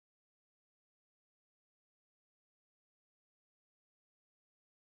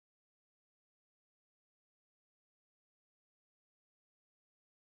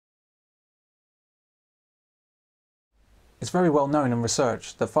It's very well known in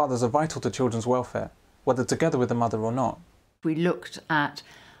research that fathers are vital to children's welfare, whether together with the mother or not. We looked at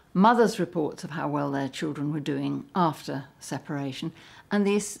mothers' reports of how well their children were doing after separation, and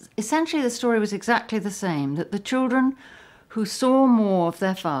essentially the story was exactly the same, that the children who saw more of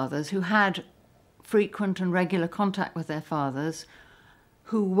their fathers, who had frequent and regular contact with their fathers,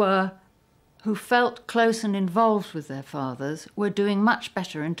 who felt close and involved with their fathers, were doing much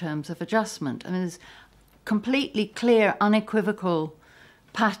better in terms of adjustment. I mean, there's a completely clear, unequivocal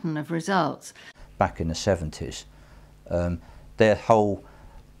pattern of results. Back in the 70s, their whole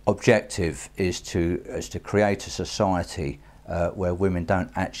objective is to create a society where women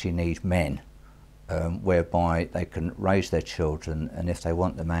don't actually need men, whereby they can raise their children, and if they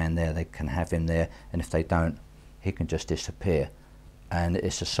want the man there, they can have him there, and if they don't, he can just disappear. And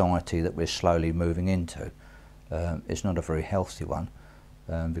it's a society that we're slowly moving into. It's not a very healthy one,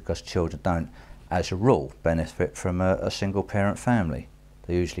 because children don't, as a rule, benefit from a single parent family.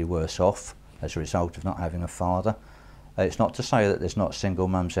 They're usually worse off as a result of not having a father. It's not to say that there's not single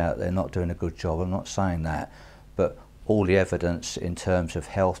mums out there not doing a good job, I'm not saying that, but all the evidence in terms of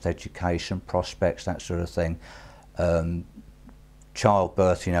health, education, prospects, that sort of thing,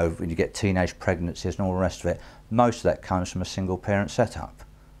 childbirth, you know, when you get teenage pregnancies and all the rest of it, most of that comes from a single parent setup.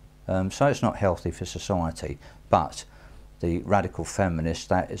 So it's not healthy for society, but the radical feminists,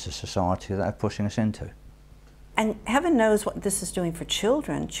 that is a society that are pushing us into. And heaven knows what this is doing for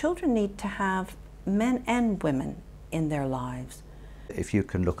children. Children need to have men and women in their lives. If you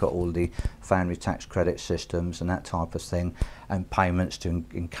can look at all the family tax credit systems and that type of thing, and payments to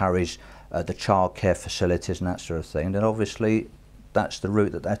encourage the childcare facilities and that sort of thing, then obviously that's the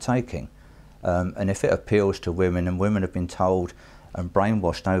route that they're taking. And if it appeals to women, and women have been told and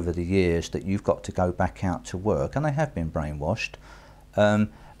brainwashed over the years that you've got to go back out to work, and they have been brainwashed, and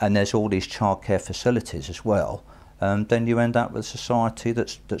there's all these childcare facilities as well, then you end up with a society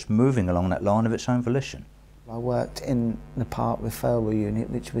that's moving along that line of its own volition. I worked in the park referral unit,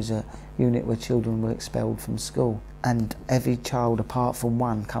 which was a unit where children were expelled from school, and every child apart from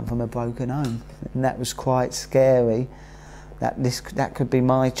one come from a broken home, and that was quite scary, that could be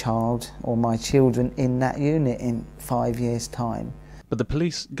my child or my children in that unit in 5 years' time. But the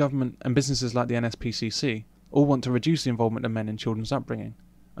police, government and businesses like the NSPCC all want to reduce the involvement of men in children's upbringing,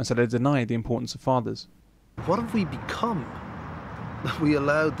 and so they deny the importance of fathers. What have we become that we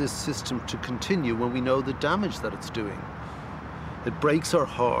allowed this system to continue when we know the damage that it's doing? It breaks our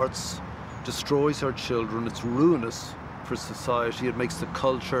hearts, destroys our children, it's ruinous for society, it makes the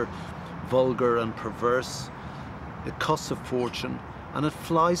culture vulgar and perverse, it costs a fortune, and it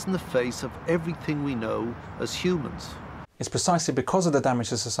flies in the face of everything we know as humans. It's precisely because of the damage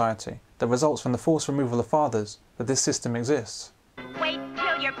to society that results from the forced removal of fathers that this system exists. Wait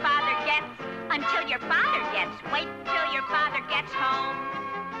till your father gets, until your father gets, wait till your father gets home.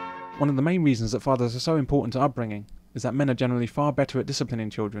 One of the main reasons that fathers are so important to upbringing is that men are generally far better at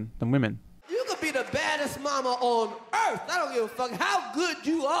disciplining children than women. You could be the baddest mama on earth, I don't give a fuck how good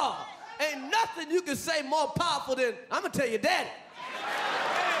you are. Ain't nothing you can say more powerful than, I'm gonna tell your daddy.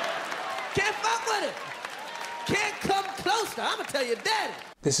 Can't fuck with it. Can't come closer, I'm gonna tell your daddy.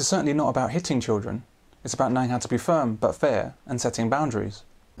 This is certainly not about hitting children. It's about knowing how to be firm but fair and setting boundaries.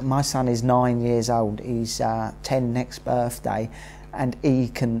 My son is 9 years old, he's 10 next birthday, and he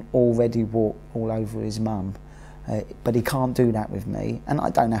can already walk all over his mum. But he can't do that with me, and I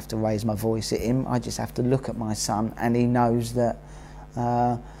don't have to raise my voice at him, I just have to look at my son and he knows that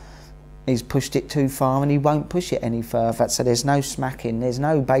he's pushed it too far and he won't push it any further. So there's no smacking, there's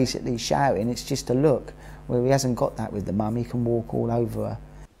no basically shouting, it's just a look. Where he hasn't got that with the mum, he can walk all over her.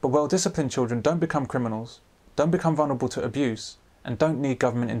 But well-disciplined children don't become criminals, don't become vulnerable to abuse, and don't need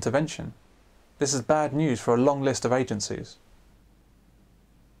government intervention. This is bad news for a long list of agencies.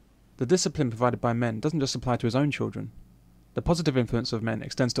 The discipline provided by men doesn't just apply to his own children. The positive influence of men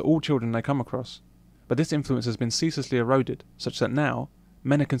extends to all children they come across, but this influence has been ceaselessly eroded, such that now,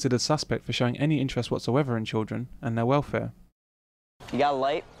 men are considered suspect for showing any interest whatsoever in children and their welfare. You got a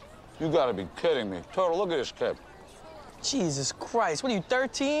light? You gotta be kidding me. Toto, look at this kid. Jesus Christ, what are you,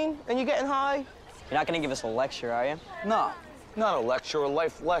 13? And you getting high? You're not gonna give us a lecture, are you? No, not a lecture, a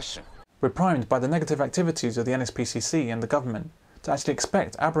life lesson. We're primed by the negative activities of the NSPCC and the government to actually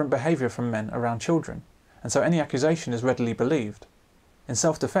expect aberrant behaviour from men around children, and so any accusation is readily believed. In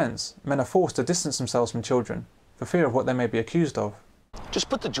self-defence, men are forced to distance themselves from children for fear of what they may be accused of. Just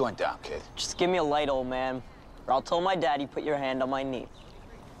put the joint down, kid. Just give me a light, old man, or I'll tell my daddy put your hand on my knee.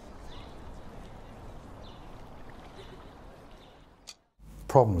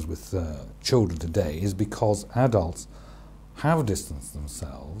 Problems with children today is because adults have distanced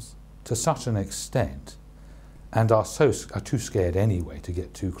themselves to such an extent and are too scared anyway to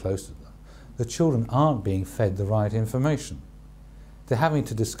get too close to them, the children aren't being fed the right information. They're having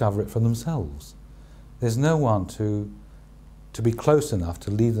to discover it for themselves. There's no one to be close enough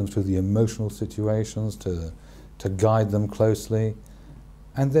to lead them through the emotional situations, to guide them closely.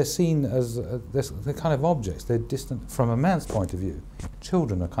 And they're seen as, they're kind of objects. They're distant, from a man's point of view.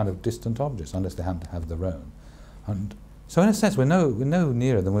 Children are kind of distant objects, unless they happen to have their own. And so in a sense, we're no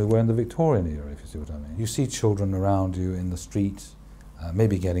nearer than we were in the Victorian era, if you see what I mean. You see children around you in the streets,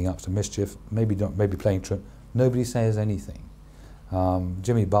 maybe getting up to mischief, maybe playing truant. Nobody says anything.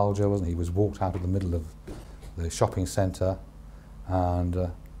 Jimmy Bulger, wasn't he? He was walked out of the middle of the shopping centre, and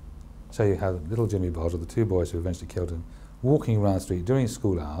so you have little Jimmy Bulger, the two boys who eventually killed him, walking around the street during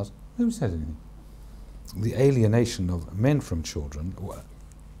school hours. Nobody says anything. The alienation of men from children.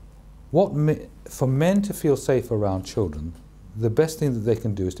 For men to feel safe around children, the best thing that they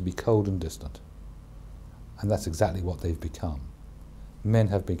can do is to be cold and distant. And that's exactly what they've become. Men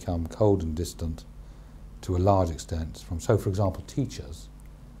have become cold and distant to a large extent. So, for example, teachers,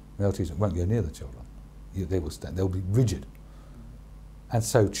 male teachers, won't go near the children. They'll be rigid. And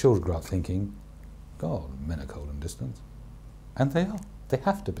so children grow up thinking, God, men are cold and distant. And they are. They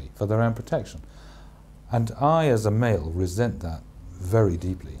have to be, for their own protection. And I, as a male, resent that very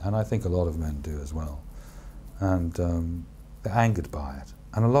deeply, and I think a lot of men do as well. And they're angered by it.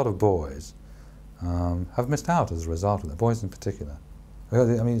 And a lot of boys have missed out as a result of that, boys in particular. I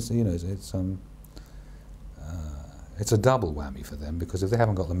mean, it's a double whammy for them, because if they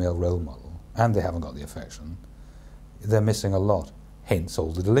haven't got the male role model, and they haven't got the affection, they're missing a lot. Hence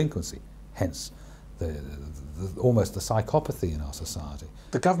all the delinquency, hence almost the psychopathy in our society.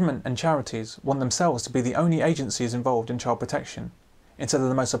 The government and charities want themselves to be the only agencies involved in child protection, instead of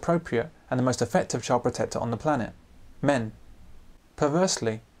the most appropriate and the most effective child protector on the planet, men.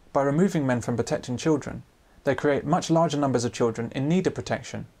 Perversely, by removing men from protecting children, they create much larger numbers of children in need of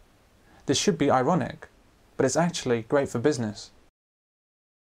protection. This should be ironic, but it's actually great for business.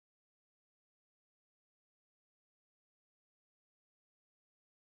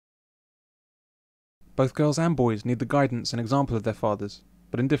 Both girls and boys need the guidance and example of their fathers,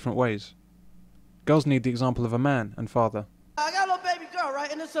 but in different ways. Girls need the example of a man and father. I got a little baby girl,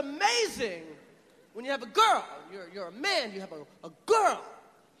 right? And it's amazing when you have a girl. You're a man, you have a girl.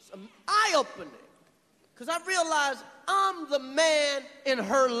 It's eye-opening. Because I realize I'm the man in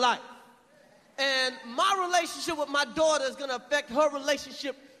her life. And my relationship with my daughter is going to affect her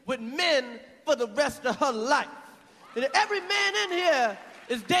relationship with men for the rest of her life. And every man in here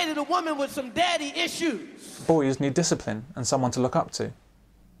is dating a woman with some daddy issues. Boys need discipline and someone to look up to.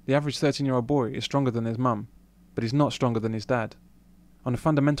 The average 13-year-old boy is stronger than his mum, but he's not stronger than his dad. On a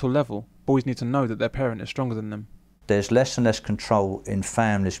fundamental level, boys need to know that their parent is stronger than them. There's less and less control in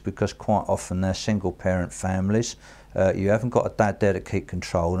families because quite often they're single-parent families. You haven't got a dad there to keep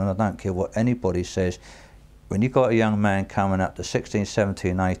control, and I don't care what anybody says. When you've got a young man coming up to 16,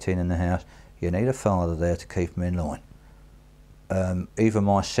 17, 18 in the house, you need a father there to keep him in line. Even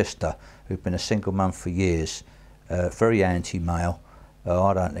my sister, who's been a single mum for years, very anti-male,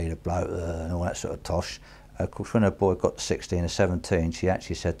 I don't need a bloke and all that sort of tosh. Of course, when her boy got to 16 or 17, she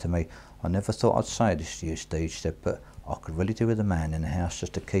actually said to me, I never thought I'd say this to you, Steve, she said, but I could really do with a man in the house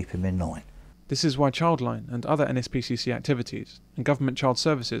just to keep him in line. This is why Childline and other NSPCC activities and government child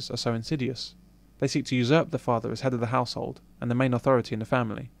services are so insidious. They seek to usurp the father as head of the household and the main authority in the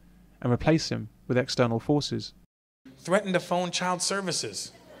family, and replace him with external forces. Threaten to phone child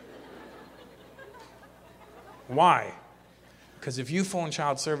services. Why? Because if you phone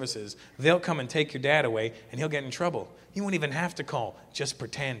child services, they'll come and take your dad away and he'll get in trouble. You won't even have to call. Just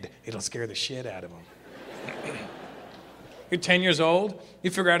pretend. It'll scare the shit out of him. You're 10 years old, you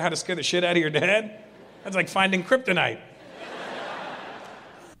figure out how to scare the shit out of your dad? That's like finding kryptonite.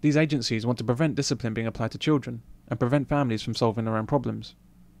 These agencies want to prevent discipline being applied to children and prevent families from solving their own problems.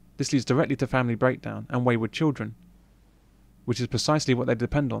 This leads directly to family breakdown and wayward children, which is precisely what they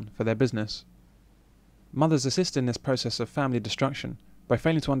depend on for their business. Mothers assist in this process of family destruction by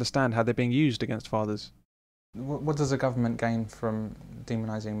failing to understand how they're being used against fathers. What does the government gain from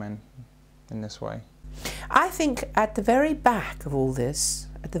demonising men in this way? I think at the very back of all this,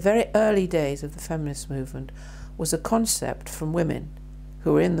 at the very early days of the feminist movement, was a concept from women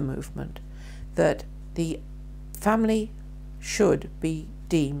who were in the movement that the family should be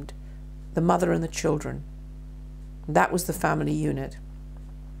deemed the mother and the children. That was the family unit.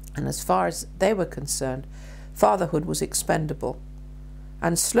 And as far as they were concerned, fatherhood was expendable.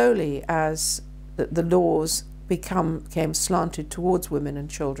 And slowly, as the laws became slanted towards women and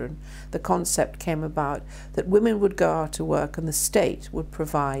children, the concept came about that women would go out to work and the state would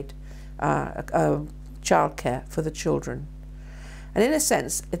provide childcare for the children. And in a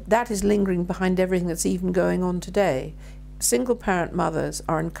sense, that is lingering behind everything that's even going on today. Single-parent mothers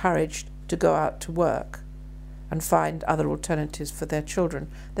are encouraged to go out to work and find other alternatives for their children.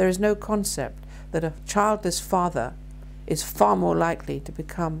 There is no concept that a childless father is far more likely to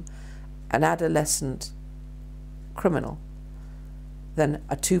become an adolescent criminal than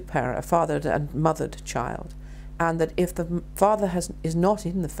a fathered and mothered child. And that if the father is not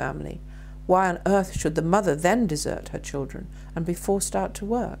in the family, why on earth should the mother then desert her children and be forced out to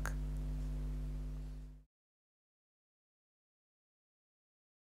work?